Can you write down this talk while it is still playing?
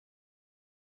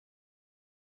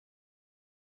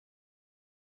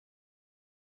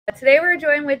Today we're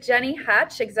joined with Jenny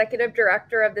Hatch, Executive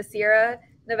Director of the Sierra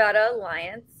Nevada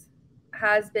Alliance,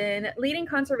 has been leading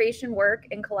conservation work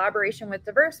in collaboration with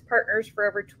diverse partners for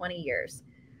over 20 years.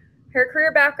 Her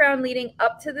career background leading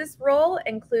up to this role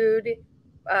include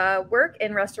work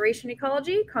in restoration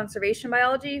ecology, conservation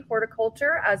biology,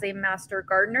 horticulture as a master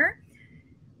gardener,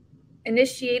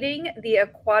 initiating the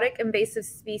Aquatic Invasive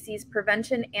Species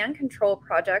Prevention and Control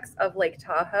projects of Lake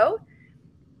Tahoe,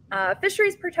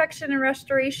 fisheries protection and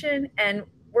restoration, and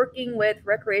working with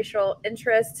recreational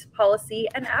interests, policy,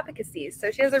 and advocacy. So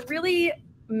she has a really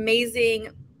amazing,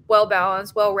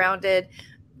 well-balanced, well-rounded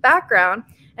background,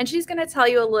 and she's going to tell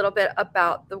you a little bit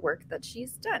about the work that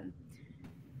she's done.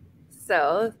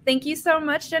 So thank you so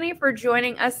much, Jenny, for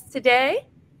joining us today.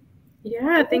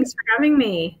 Yeah, thanks for having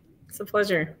me. It's a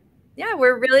pleasure. Yeah,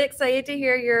 we're really excited to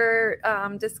hear your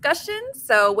discussion.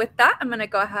 So with that, I'm going to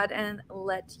go ahead and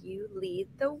let you lead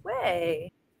the way.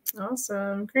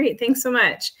 Awesome. Great. Thanks so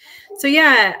much. So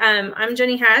yeah, I'm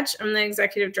Jenny Hatch. I'm the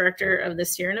Executive Director of the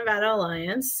Sierra Nevada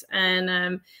Alliance. And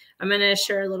I'm going to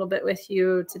share a little bit with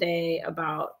you today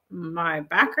about my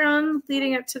background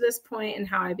leading up to this point and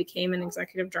how I became an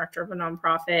Executive Director of a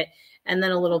nonprofit, and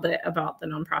then a little bit about the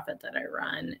nonprofit that I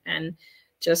run and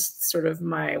just sort of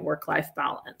my work-life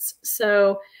balance.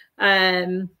 So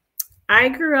I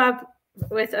grew up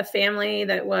with a family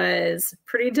that was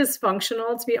pretty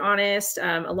dysfunctional, to be honest.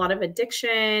 A lot of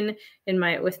addiction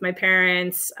with my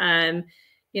parents,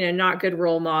 not good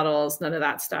role models, none of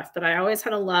that stuff. But I always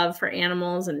had a love for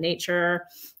animals and nature,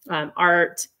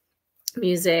 art,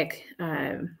 music,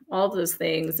 all of those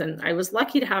things. And I was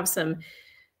lucky to have some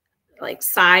like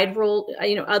side role,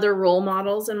 other role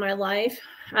models in my life.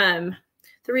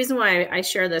 The reason why I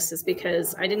share this is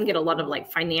because I didn't get a lot of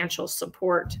like financial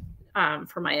support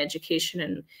for my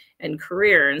education and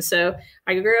career. And so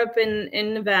I grew up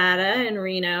in Nevada, in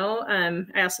Reno.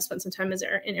 I also spent some time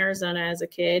in Arizona as a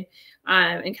kid,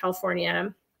 in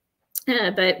California.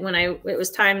 But when it was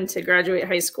time to graduate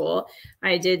high school,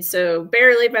 I did so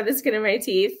barely by the skin of my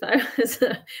teeth. I was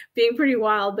being pretty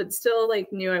wild, but still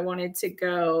knew I wanted to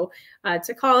go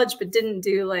to college, but didn't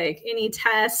do any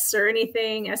tests or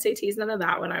anything, SATs, none of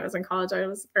that. When I was in college,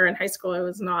 or in high school, I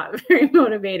was not very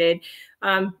motivated.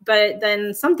 But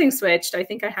then something switched. I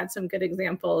think I had some good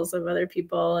examples of other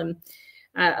people and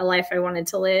a life I wanted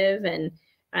to live. And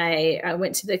I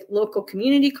went to the local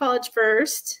community college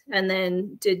first, and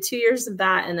then did 2 years of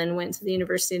that, and then went to the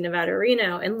University of Nevada,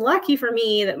 Reno. And lucky for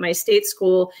me that my state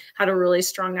school had a really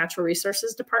strong natural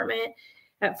resources department.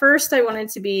 At first, I wanted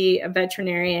to be a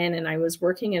veterinarian, and I was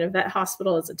working at a vet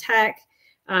hospital as a tech.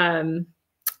 And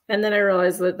then I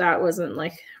realized that wasn't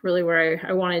really where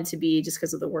I wanted to be, just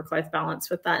because of the work-life balance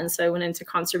with that. And so I went into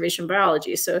conservation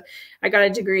biology. So I got a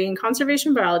degree in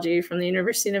conservation biology from the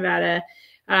University of Nevada.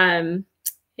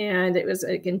 And it was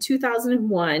in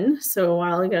 2001, so a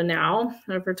while ago now,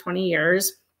 over 20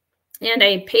 years. And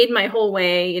I paid my whole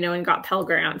way, and got Pell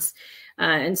Grants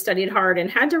and studied hard, and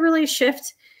had to really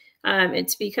shift it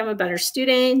to become a better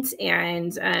student,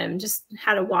 and just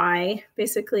had a why,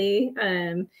 basically.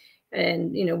 And,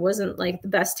 wasn't the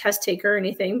best test taker or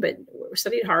anything, but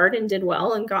studied hard and did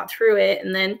well and got through it.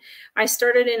 And then I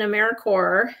started in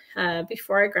AmeriCorps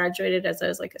before I graduated, as I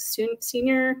was a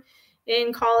senior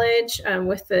in college,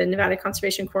 with the Nevada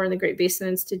Conservation Corps and the Great Basin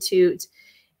Institute.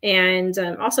 And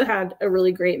also had a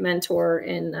really great mentor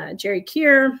in Jerry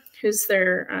Keir, who's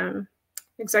their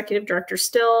executive director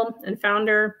still and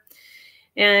founder.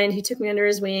 And he took me under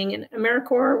his wing, and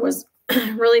AmeriCorps was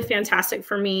really fantastic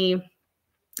for me.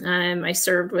 I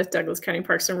served with Douglas County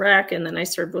Parks and Rec, and then I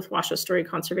served with Washoe Story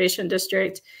Conservation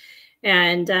District,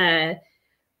 and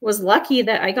was lucky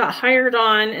that I got hired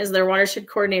on as their watershed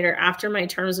coordinator after my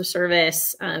terms of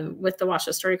service with the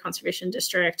Washoe Story Conservation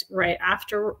District right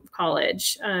after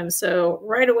college. So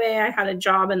right away, I had a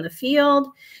job in the field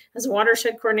as a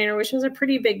watershed coordinator, which was a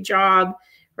pretty big job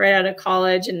right out of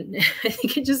college. And I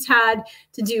think it just had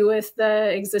to do with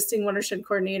the existing watershed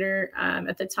coordinator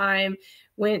at the time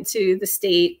went to the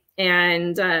state,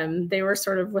 and they were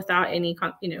sort of without any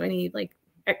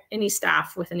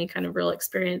staff with any kind of real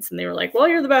experience. And they were like, well,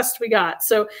 you're the best we got.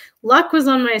 So luck was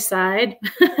on my side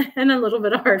and a little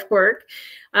bit of hard work.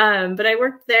 But I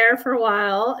worked there for a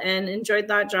while and enjoyed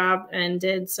that job, and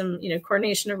did some,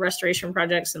 coordination of restoration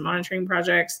projects and monitoring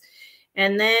projects.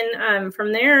 And then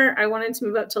from there, I wanted to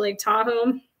move up to Lake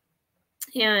Tahoe,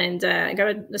 and I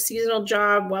got a seasonal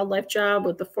job, wildlife job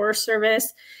with the Forest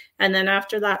Service. And then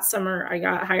after that summer, I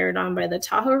got hired on by the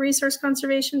Tahoe Resource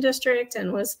Conservation District,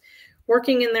 and was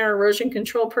working in their erosion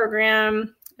control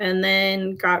program, and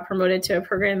then got promoted to a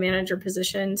program manager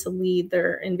position to lead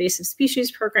their invasive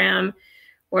species program,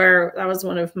 where that was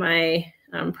one of my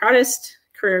proudest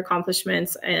career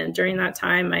accomplishments. And during that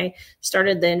time, I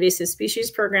started the invasive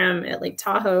species program at Lake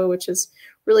Tahoe, which has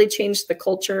really changed the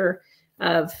culture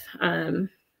of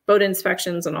boat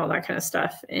inspections and all that kind of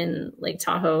stuff in Lake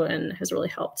Tahoe, and has really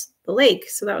helped the lake.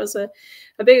 So that was a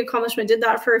big accomplishment. Did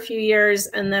that for a few years.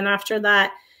 And then after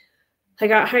that, I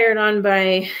got hired on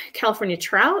by California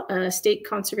Trout, a state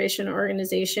conservation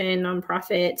organization,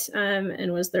 nonprofit,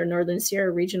 and was their Northern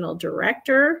Sierra regional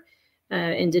director,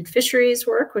 and did fisheries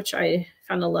work, which I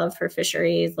found a love for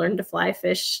fisheries, learned to fly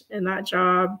fish in that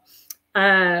job.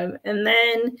 And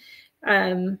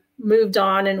then moved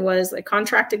on and was a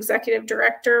contract executive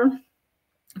director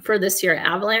for the Sierra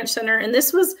Avalanche Center. And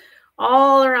this was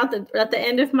all around at the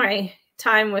end of my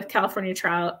time with California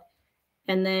Trout.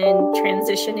 And then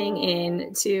transitioning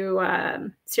into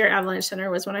Sierra Avalanche Center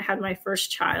was when I had my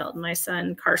first child, my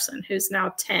son, Carson, who's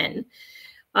now 10.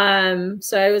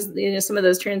 So I was, some of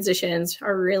those transitions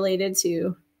are related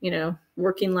to,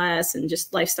 working less and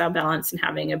just lifestyle balance and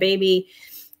having a baby.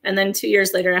 And then 2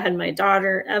 years later, I had my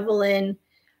daughter, Evelyn.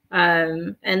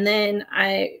 And then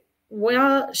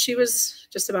she was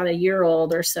just about a year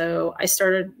old or so. I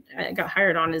got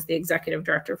hired on as the executive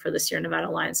director for the Sierra Nevada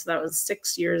Alliance. So that was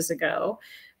 6.5 years ago.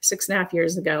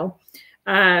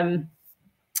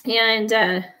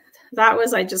 That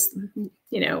was, I just,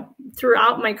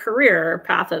 throughout my career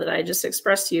path that I just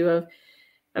expressed to you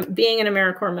of being an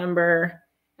AmeriCorps member.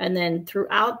 And then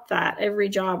throughout that, every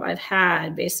job I've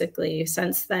had basically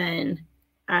since then,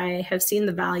 I have seen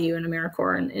the value in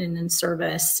AmeriCorps and in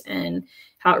service, and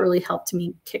how it really helped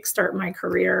me kickstart my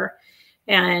career.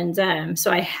 And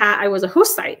so I was a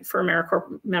host site for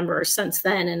AmeriCorps members since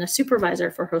then, and a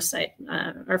supervisor for host site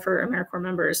or for AmeriCorps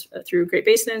members through Great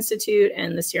Basin Institute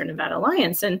and the Sierra Nevada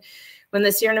Alliance. And when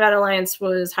the Sierra Nevada Alliance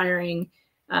was hiring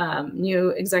new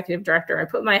executive director, I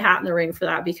put my hat in the ring for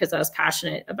that because I was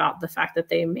passionate about the fact that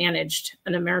they managed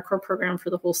an AmeriCorps program for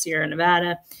the whole Sierra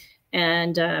Nevada,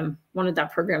 and wanted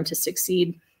that program to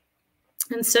succeed.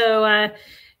 And so, I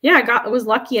was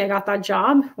lucky I got that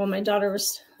job when my daughter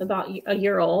was about a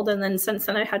year old. And then since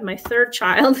then I had my third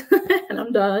child and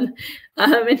I'm done.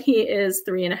 And he is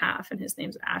 3.5 and his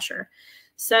name's Asher.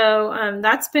 So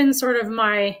that's been sort of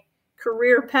my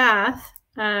career path.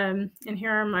 And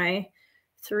here are my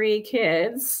 3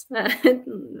 kids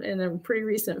in a pretty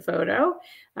recent photo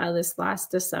this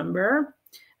last December.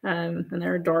 And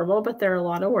they're adorable, but they're a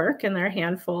lot of work and they're a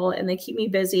handful and they keep me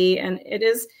busy. And it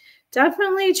is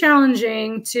definitely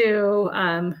challenging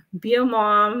to be a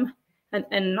mom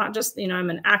and not just, I'm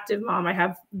an active mom. I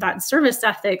have that service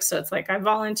ethic. So it's like I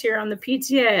volunteer on the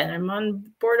PTA and I'm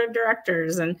on board of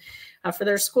directors and for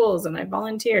their schools, and I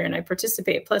volunteer and I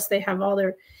participate. Plus they have all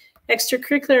their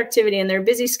extracurricular activity and their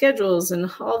busy schedules and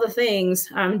all the things.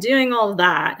 Doing all of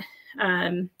that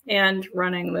and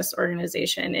running this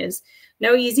organization is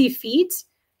no easy feat.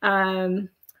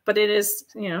 But it is,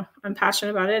 I'm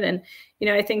passionate about it. And,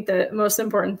 I think the most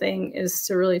important thing is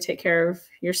to really take care of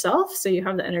yourself so you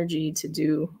have the energy to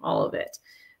do all of it.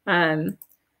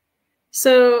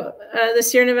 So the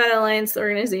Sierra Nevada Alliance, the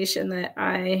organization that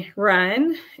I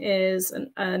run, is a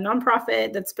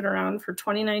nonprofit that's been around for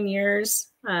 29 years.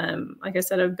 Like I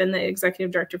said, I've been the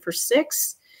executive director for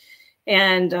 6,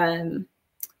 and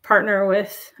partner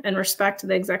with and respect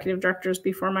the executive directors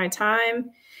before my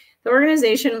time. The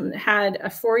organization had a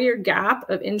 4-year gap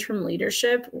of interim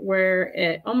leadership where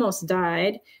it almost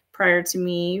died prior to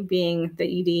me being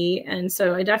the ED. And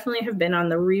so I definitely have been on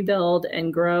the rebuild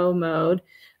and grow mode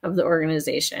of the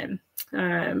organization.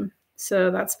 So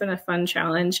that's been a fun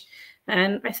challenge.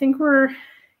 And I think we're,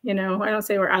 I don't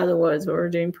say we're out of the woods, but we're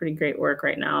doing pretty great work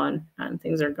right now, and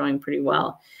things are going pretty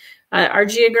well. Our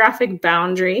geographic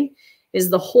boundary is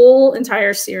the whole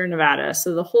entire Sierra Nevada.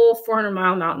 So the whole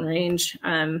 400-mile mountain range.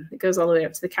 It goes all the way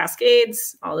up to the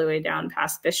Cascades, all the way down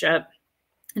past Bishop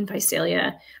and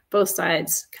Visalia, both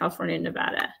sides, California and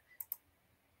Nevada.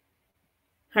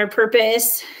 Our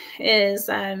purpose is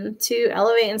to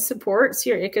elevate and support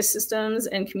Sierra ecosystems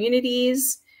and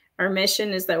communities. Our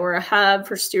mission is that we're a hub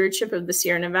for stewardship of the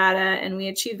Sierra Nevada, and we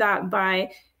achieve that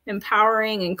by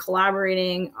empowering and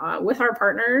collaborating with our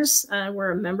partners.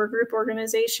 We're a member group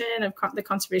organization of the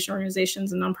conservation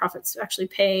organizations and nonprofits actually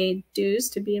pay dues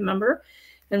to be a member,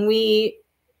 and we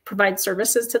provide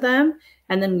services to them.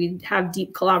 And then we have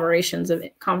deep collaborations of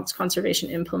conservation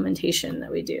implementation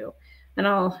that we do. And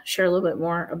I'll share a little bit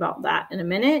more about that in a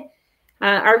minute.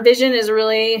 Our vision is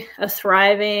really a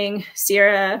thriving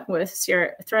Sierra with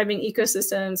thriving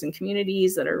ecosystems and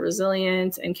communities that are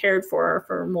resilient and cared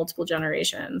for multiple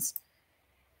generations.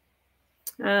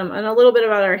 And a little bit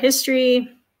about our history.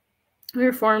 We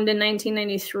were formed in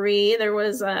 1993. There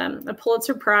was a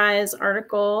Pulitzer Prize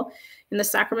article in the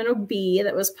Sacramento Bee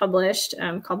that was published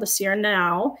called The Sierra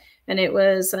Now. And it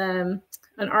was an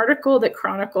article that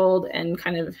chronicled and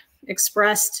kind of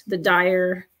expressed the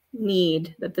dire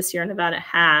need that the Sierra Nevada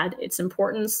had, its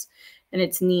importance and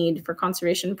its need for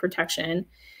conservation protection.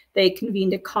 They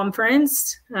convened a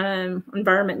conference,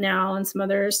 Environment Now and some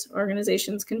others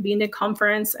organizations convened a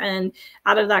conference, and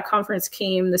out of that conference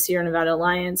came the Sierra Nevada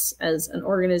Alliance as an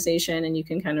organization, and you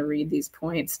can kind of read these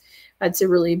points to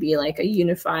really be like a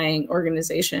unifying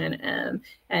organization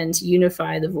and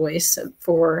unify the voice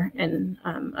for and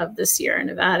of the Sierra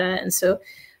Nevada. And so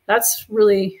that's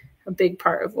really a big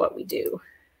part of what we do.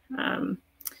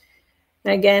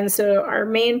 Again, so our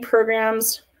main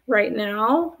programs right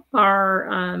now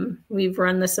are, we've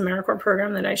run this AmeriCorps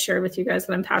program that I shared with you guys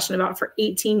that I'm passionate about for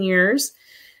 18 years,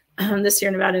 the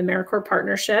Sierra Nevada AmeriCorps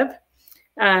partnership.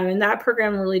 And that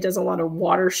program really does a lot of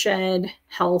watershed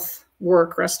health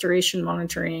work, restoration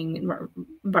monitoring,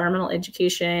 environmental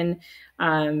education,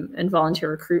 and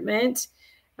volunteer recruitment.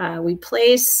 We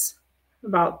place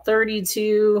about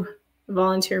 32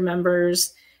 volunteer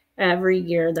members every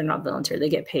year. They're not volunteer, they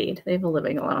get paid. They have a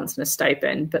living allowance and a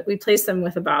stipend, but we place them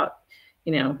with about,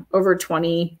 over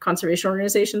 20 conservation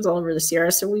organizations all over the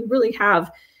Sierra. So we really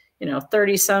have,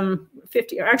 30 some,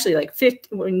 50, or actually like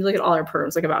 50, when you look at all our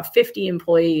programs, like about 50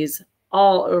 employees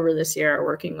all over the Sierra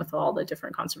working with all the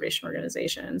different conservation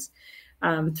organizations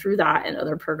through that and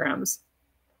other programs.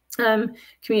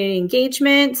 Community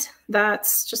engagement,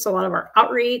 that's just a lot of our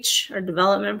outreach, our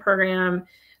development program.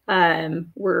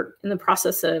 We're in the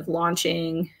process of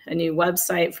launching a new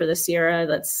website for the Sierra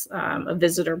that's a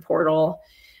visitor portal.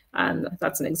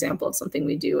 That's an example of something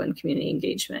we do in community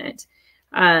engagement.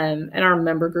 And our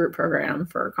member group program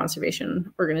for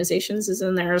conservation organizations is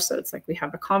in there. So it's like we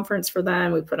have a conference for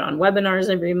them. We put on webinars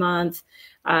every month,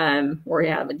 or we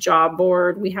have a job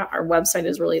board. Our website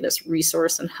is really this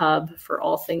resource and hub for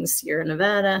all things Sierra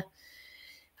Nevada.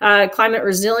 Climate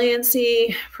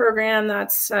resiliency program,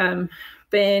 that's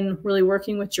been really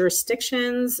working with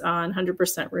jurisdictions on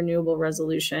 100% renewable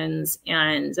resolutions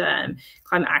and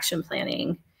climate action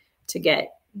planning to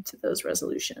get to those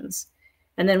resolutions.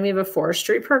 And then we have a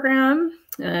forestry program,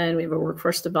 and we have a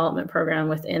workforce development program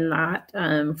within that,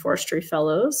 forestry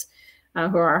fellows who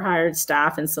are our hired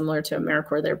staff, and similar to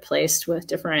AmeriCorps, they're placed with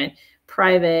different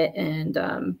private and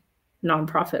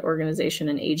nonprofit organization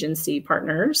and agency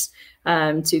partners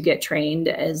to get trained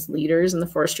as leaders in the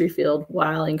forestry field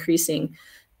while increasing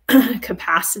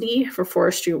capacity for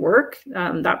forestry work.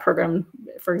 That program,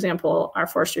 for example, our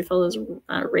forestry fellows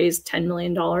raised $10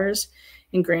 million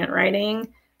in grant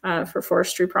writing for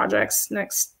forestry projects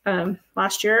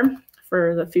last year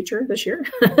for the future this year.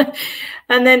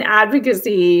 And then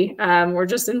advocacy, we're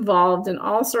just involved in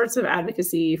all sorts of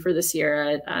advocacy for the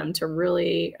Sierra to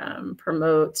really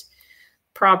promote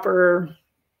proper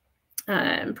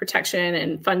protection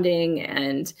and funding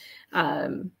and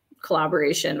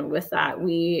collaboration with that.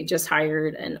 We just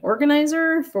hired an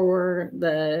organizer for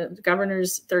the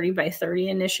governor's 30 by 30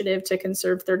 initiative to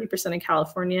conserve 30% of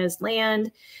California's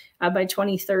land by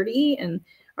 2030. And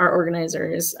our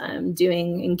organizer is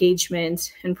doing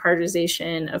engagement and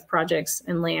prioritization of projects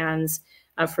and lands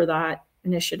for that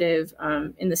initiative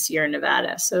in the Sierra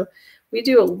Nevada. So we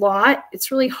do a lot.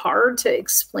 It's really hard to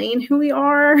explain who we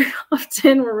are.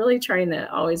 Often we're really trying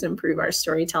to always improve our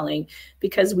storytelling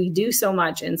because we do so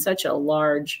much in such a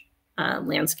large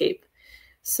landscape.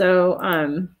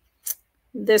 So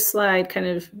this slide kind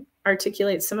of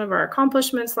articulates some of our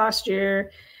accomplishments last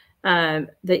year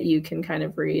that you can kind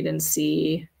of read and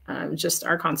see just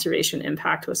our conservation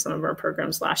impact with some of our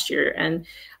programs last year. And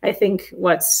I think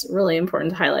what's really important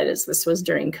to highlight is this was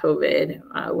during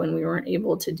COVID when we weren't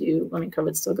able to do, I mean,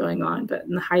 COVID's still going on, but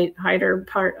in the heighter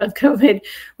part of COVID,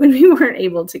 when we weren't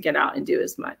able to get out and do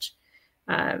as much.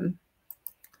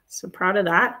 So proud of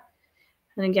that.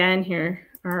 And again, here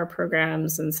are our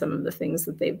programs and some of the things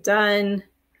that they've done.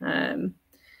 The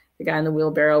guy in the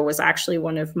wheelbarrow was actually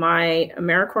one of my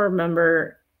AmeriCorps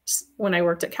members when I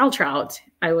worked at CalTrout.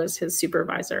 I was his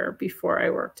supervisor before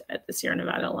I worked at the Sierra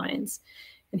Nevada Alliance.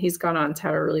 And he's gone on to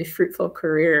have a really fruitful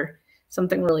career.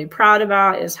 Something we're really proud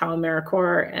about is how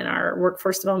AmeriCorps and our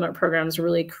workforce development programs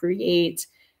really create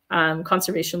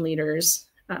conservation leaders.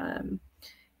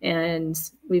 And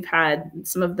we've had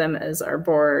some of them as our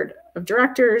board of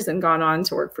directors and gone on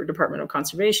to work for Department of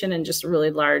Conservation and just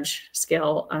really large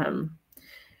scale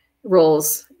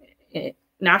roles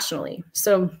nationally.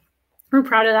 So we're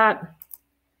proud of that.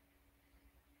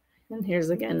 And here's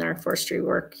again our forestry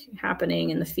work happening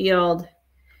in the field.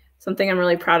 something I'm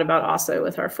really proud about also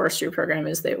with our forestry program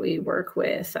is that we work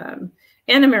with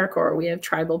and AmeriCorps. We have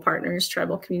tribal partners,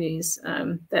 tribal communities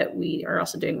that we are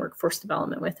also doing workforce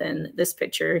development with. In this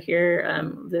picture here,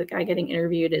 the guy getting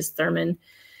interviewed is Thurman,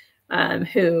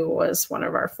 who was one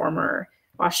of our former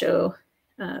Washoe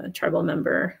tribal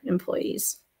member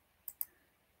employees.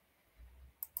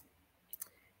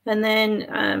 And then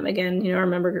again, our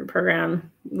member group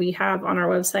program, we have on our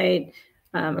website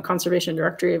a conservation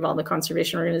directory of all the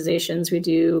conservation organizations. We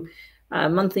do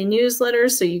monthly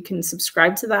newsletters, so you can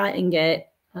subscribe to that and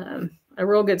get a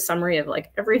real good summary of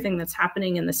like everything that's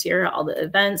happening in the Sierra, all the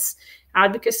events,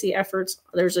 advocacy efforts.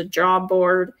 There's a job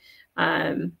board.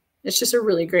 It's just a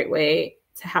really great way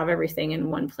to have everything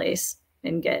in one place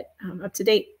and get up to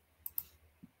date.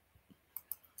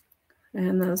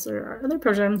 And those are our other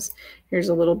programs. Here's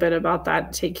a little bit about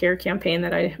that Take Care campaign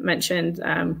that I mentioned.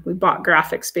 We bought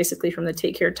graphics basically from the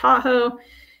Take Care Tahoe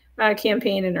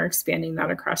campaign and are expanding that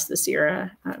across the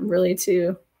Sierra, really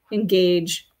to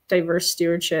engage diverse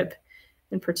stewardship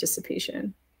and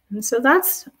participation. And so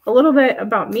that's a little bit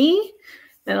about me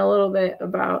and a little bit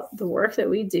about the work that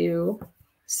we do.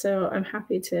 So I'm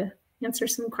happy to answer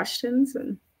some questions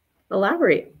and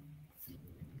elaborate.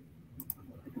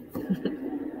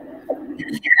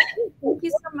 Thank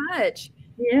you so much.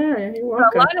 Yeah, you're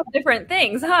welcome. A lot of different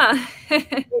things, huh?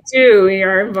 We do. We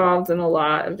are involved in a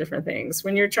lot of different things.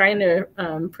 When you're trying to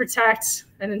protect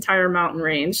an entire mountain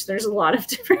range, there's a lot of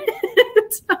different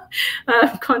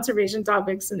conservation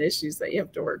topics and issues that you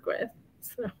have to work with.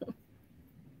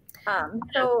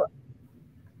 So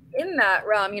in that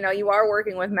realm, you are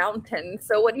working with mountains.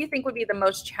 So what do you think would be the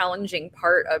most challenging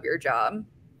part of your job?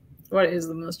 What is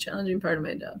the most challenging part of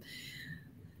my job?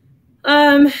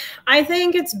 I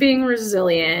think it's being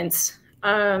resilient.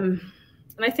 And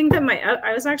I think that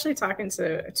I was actually talking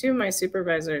to two of my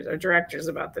supervisors or directors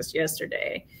about this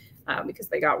yesterday, because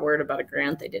they got word about a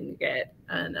grant they didn't get,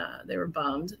 and they were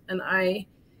bummed. And I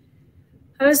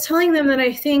was telling them that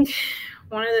I think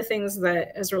one of the things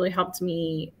that has really helped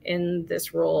me in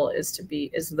this role is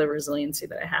the resiliency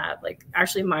that I have. Like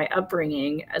actually my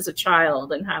upbringing as a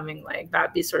child and having like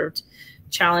that be sort of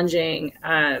challenging,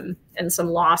 and some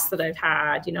loss that I've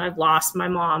had. I've lost my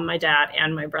mom, my dad,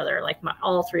 and my brother. Like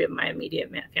all three of my immediate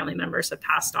family members have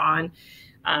passed on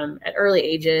at early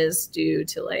ages due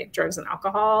to like drugs and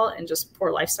alcohol and just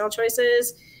poor lifestyle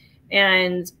choices.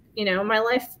 And my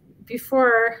life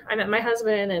before I met my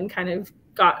husband and kind of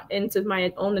got into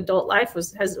my own adult life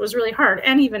was really hard.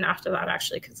 And even after that,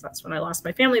 actually, because that's when I lost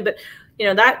my family. But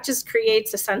that just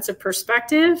creates a sense of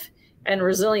perspective and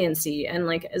resiliency. And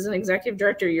like as an executive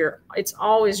director, you're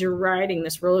riding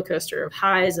this roller coaster of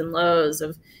highs and lows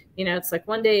of, it's like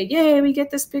one day, yay, we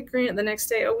get this big grant. The next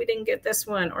day, oh, we didn't get this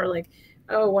one. Or like,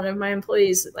 oh, one of my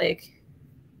employees, like,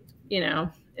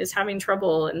 is having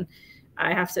trouble and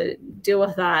I have to deal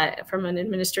with that from an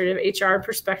administrative HR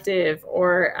perspective.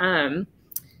 Or,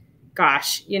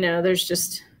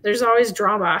 there's always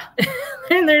drama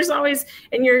and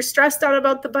and you're stressed out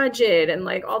about the budget and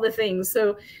like all the things.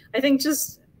 So I think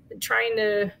just trying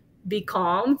to be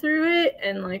calm through it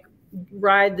and like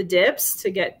ride the dips to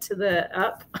get to the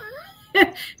up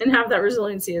and have that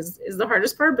resiliency is the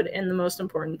hardest part, and the most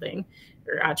important thing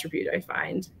or attribute I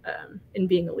find in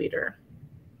being a leader.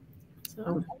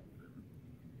 So,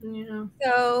 yeah.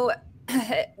 So,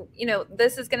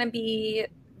 this is going to be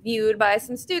viewed by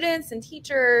some students and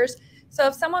teachers. So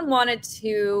if someone wanted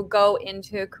to go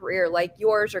into a career like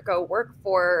yours or go work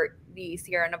for the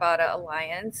Sierra Nevada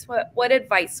Alliance, what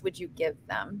advice would you give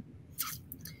them?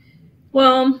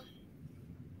 Well,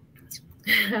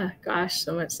 gosh,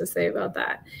 so much to say about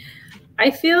that.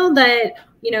 I feel that,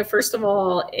 first of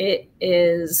all, it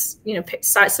is,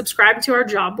 subscribe to our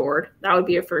job board. That would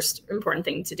be a first important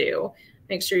thing to do.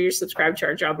 Make sure you're subscribed to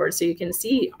our job board so you can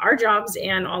see our jobs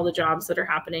and all the jobs that are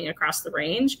happening across the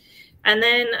range. And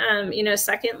then,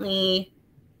 secondly,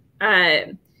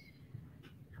 I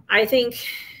think,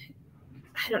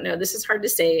 I don't know, this is hard to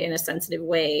say in a sensitive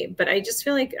way, but I just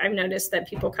feel like I've noticed that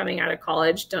people coming out of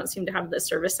college don't seem to have the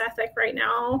service ethic right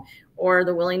now or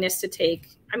the willingness to take,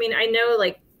 I know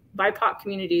like BIPOC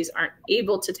communities aren't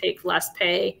able to take less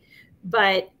pay,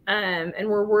 but, and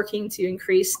we're working to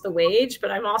increase the wage, but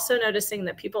I'm also noticing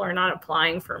that people are not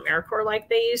applying for AmeriCorps like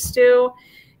they used to.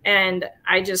 And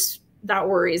that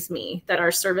worries me that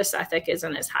our service ethic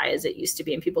isn't as high as it used to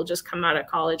be. And people just come out of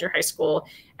college or high school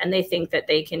and they think that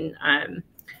they can,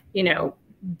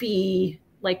 be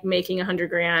like making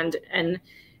 $100,000. And,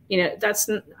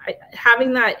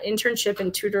 having that internship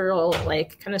and tutorial,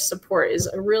 like kind of support is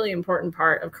a really important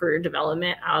part of career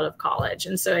development out of college.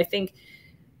 And so I think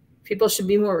people should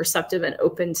be more receptive and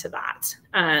open to that,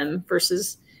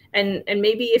 versus, and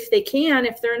maybe if they can,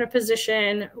 if they're in a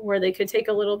position where they could take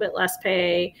a little bit less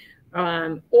pay,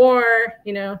 or,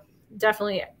 you know,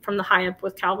 definitely from the high up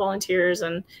with Cal Volunteers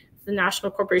and the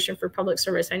National Corporation for Public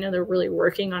Service, I know they're really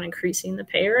working on increasing the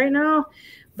pay right now.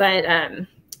 But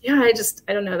yeah,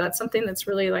 I don't know. That's something that's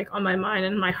really like on my mind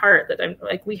and my heart, that I'm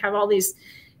like, we have all these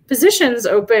positions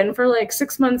open for like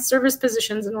 6-month service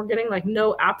positions and we're getting like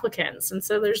no applicants. And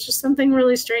so there's just something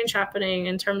really strange happening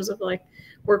in terms of like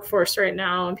workforce right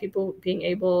now, and people being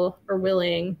able or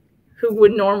willing, who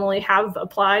would normally have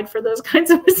applied for those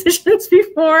kinds of positions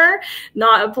before,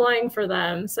 not applying for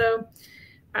them. So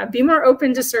be more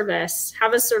open to service,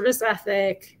 have a service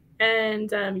ethic,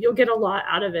 and you'll get a lot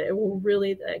out of it. It will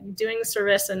really, doing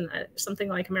service and something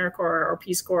like AmeriCorps or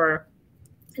Peace Corps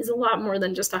is a lot more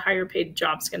than just a higher paid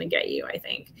job's going to get you, I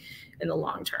think, in the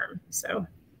long term. So.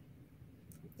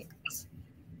 Yes.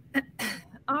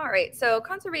 All right. So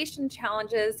conservation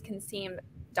challenges can seem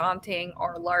daunting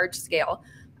or large scale.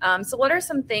 So what are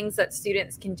some things that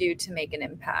students can do to make an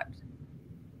impact?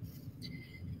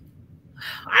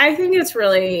 I think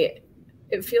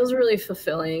it feels really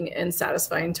fulfilling and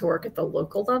satisfying to work at the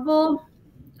local level.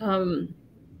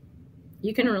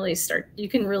 You can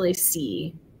really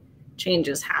see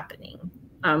changes happening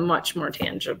much more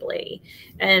tangibly.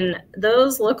 And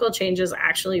those local changes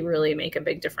actually really make a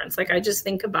big difference. Like, I just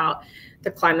think about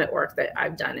the climate work that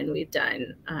I've done and we've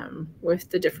done with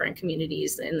the different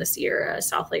communities in the Sierra,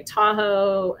 South Lake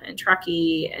Tahoe and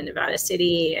Truckee and Nevada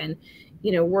City, and,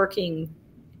 you know, working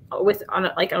with on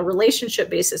a relationship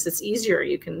basis. It's easier.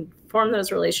 You can form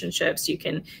those relationships, you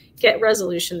can get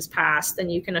resolutions passed, then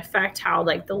you can affect how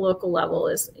like the local level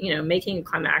is, you know, making a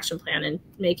climate action plan and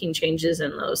making changes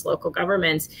in those local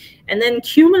governments. And then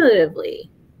cumulatively,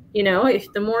 you know,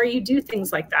 if the more you do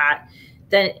things like that,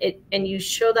 then and you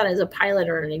show that as a pilot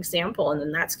or an example, and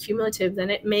then that's cumulative, then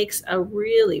it makes a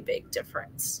really big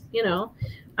difference. You know,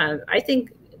 I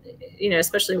think, you know,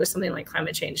 especially with something like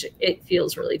climate change, it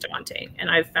feels really daunting. And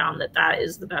I've found that that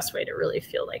is the best way to really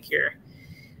feel like you're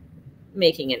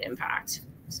making an impact.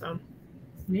 So,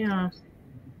 yeah.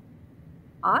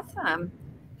 Awesome.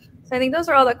 So I think those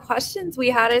are all the questions we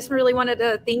had. I just really wanted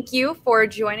to thank you for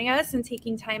joining us and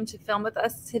taking time to film with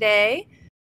us today.